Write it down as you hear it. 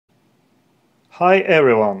Hi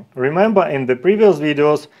everyone! Remember in the previous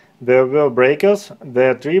videos there were breakers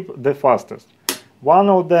that trip the fastest. One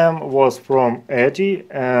of them was from ETI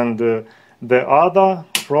and the other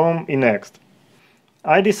from E.Next.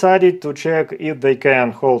 I decided to check if they can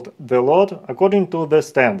hold the load according to the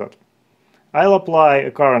standard. I'll apply a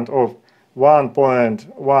current of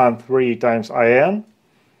 1.13 times IN.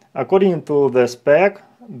 According to the spec,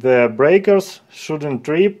 the breakers shouldn't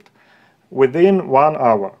trip within 1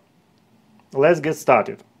 hour. Let's get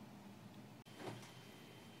started.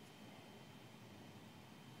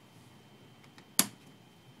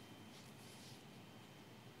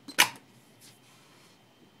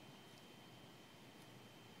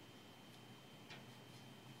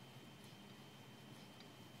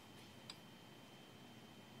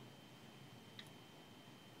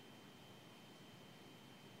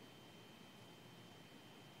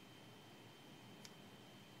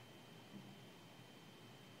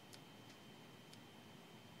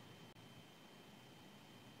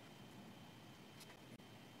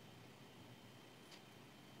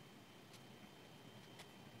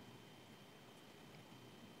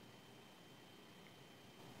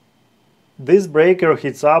 This breaker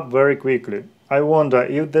heats up very quickly. I wonder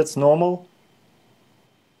if that's normal?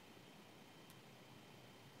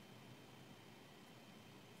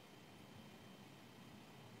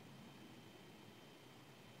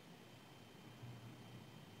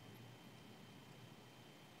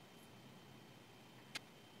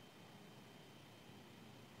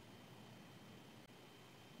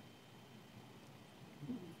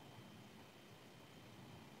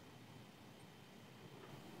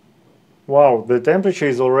 Wow, the temperature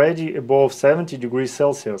is already above 70 degrees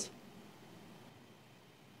Celsius.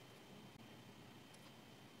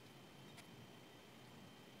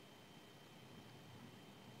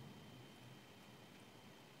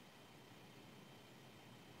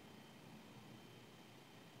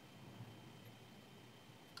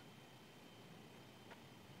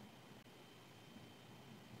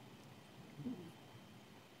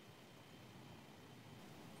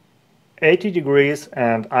 $80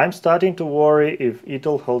 and I'm starting to worry if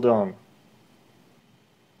it'll hold on.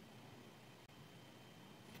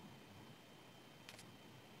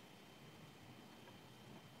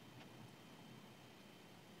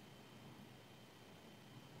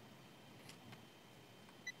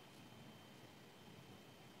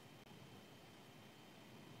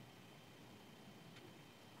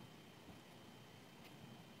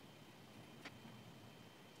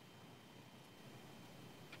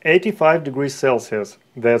 $85°C.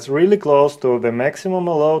 That's really close to the maximum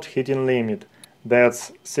allowed heating limit.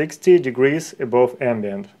 That's 60 degrees above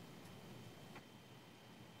ambient.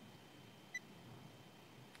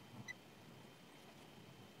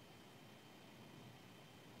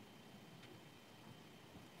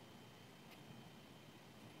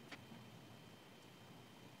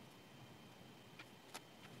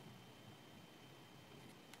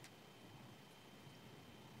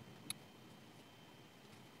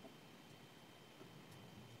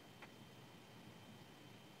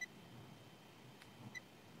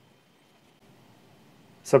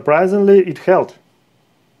 Surprisingly, it held.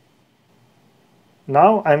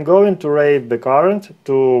 Now I'm going to rate the current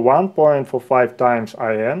to 1.45 times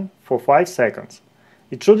IN for 5 seconds.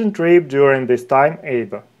 It shouldn't trip during this time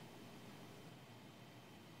either.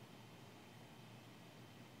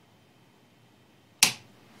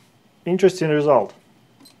 Interesting result.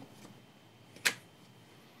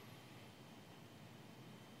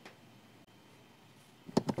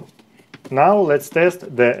 Now let's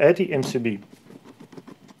test the e.mcb.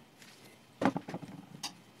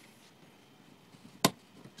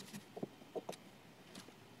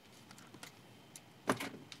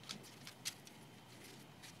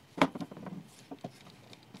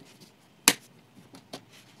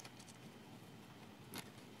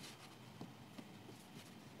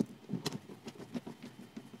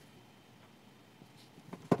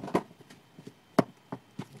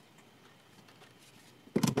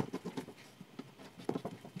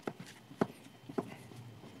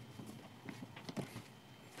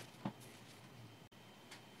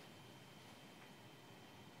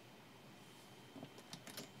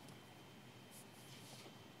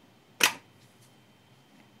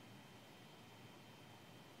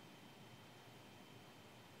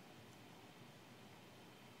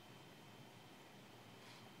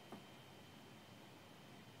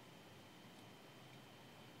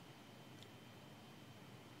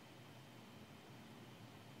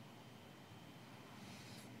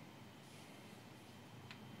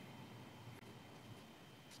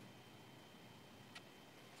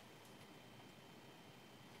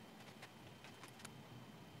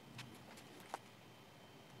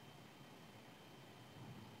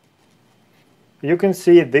 You can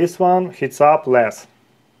see this one heats up less.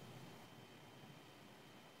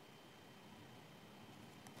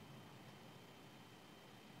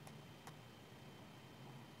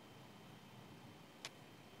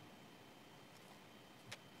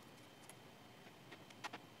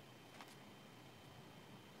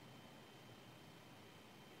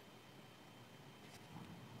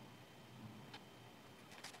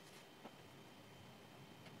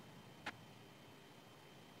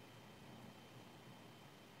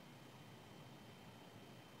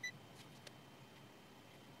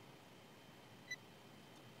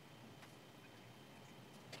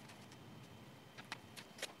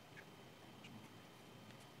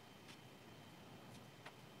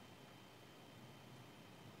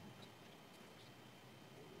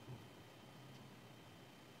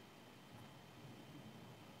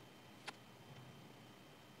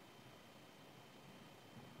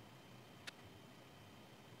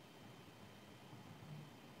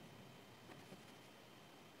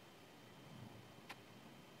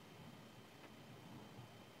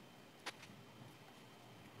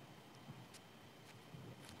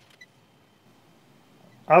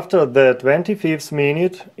 After the 25th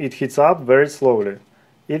minute, it heats up very slowly.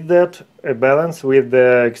 Is that a balance with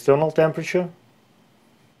the external temperature?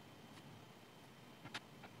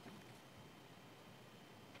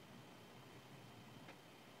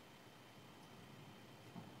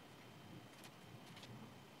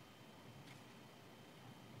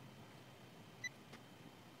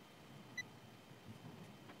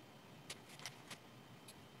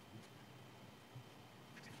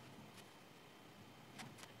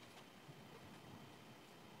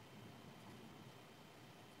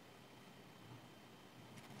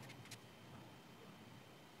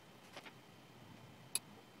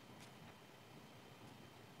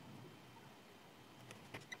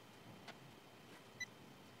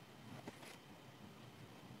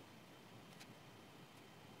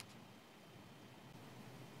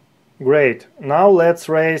 Great, now let's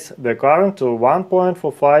raise the current to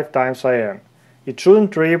 1.45 times IN. It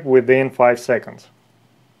shouldn't trip within 5 seconds.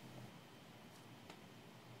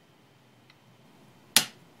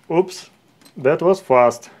 Oops, that was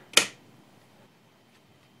fast.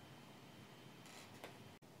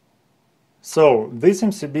 So, these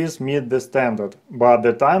MCBs meet the standard, but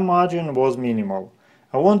the time margin was minimal.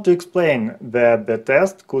 I want to explain that the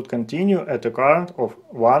test could continue at a current of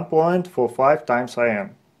 1.45 times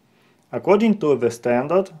IN. According to the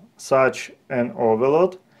standard, such an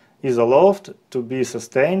overload is allowed to be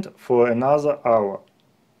sustained for another hour.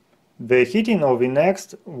 The heating of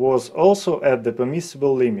E.Next was also at the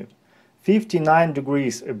permissible limit, 59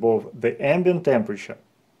 degrees above the ambient temperature.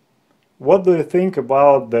 What do you think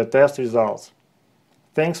about the test results?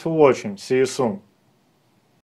 Thanks for watching, see you soon!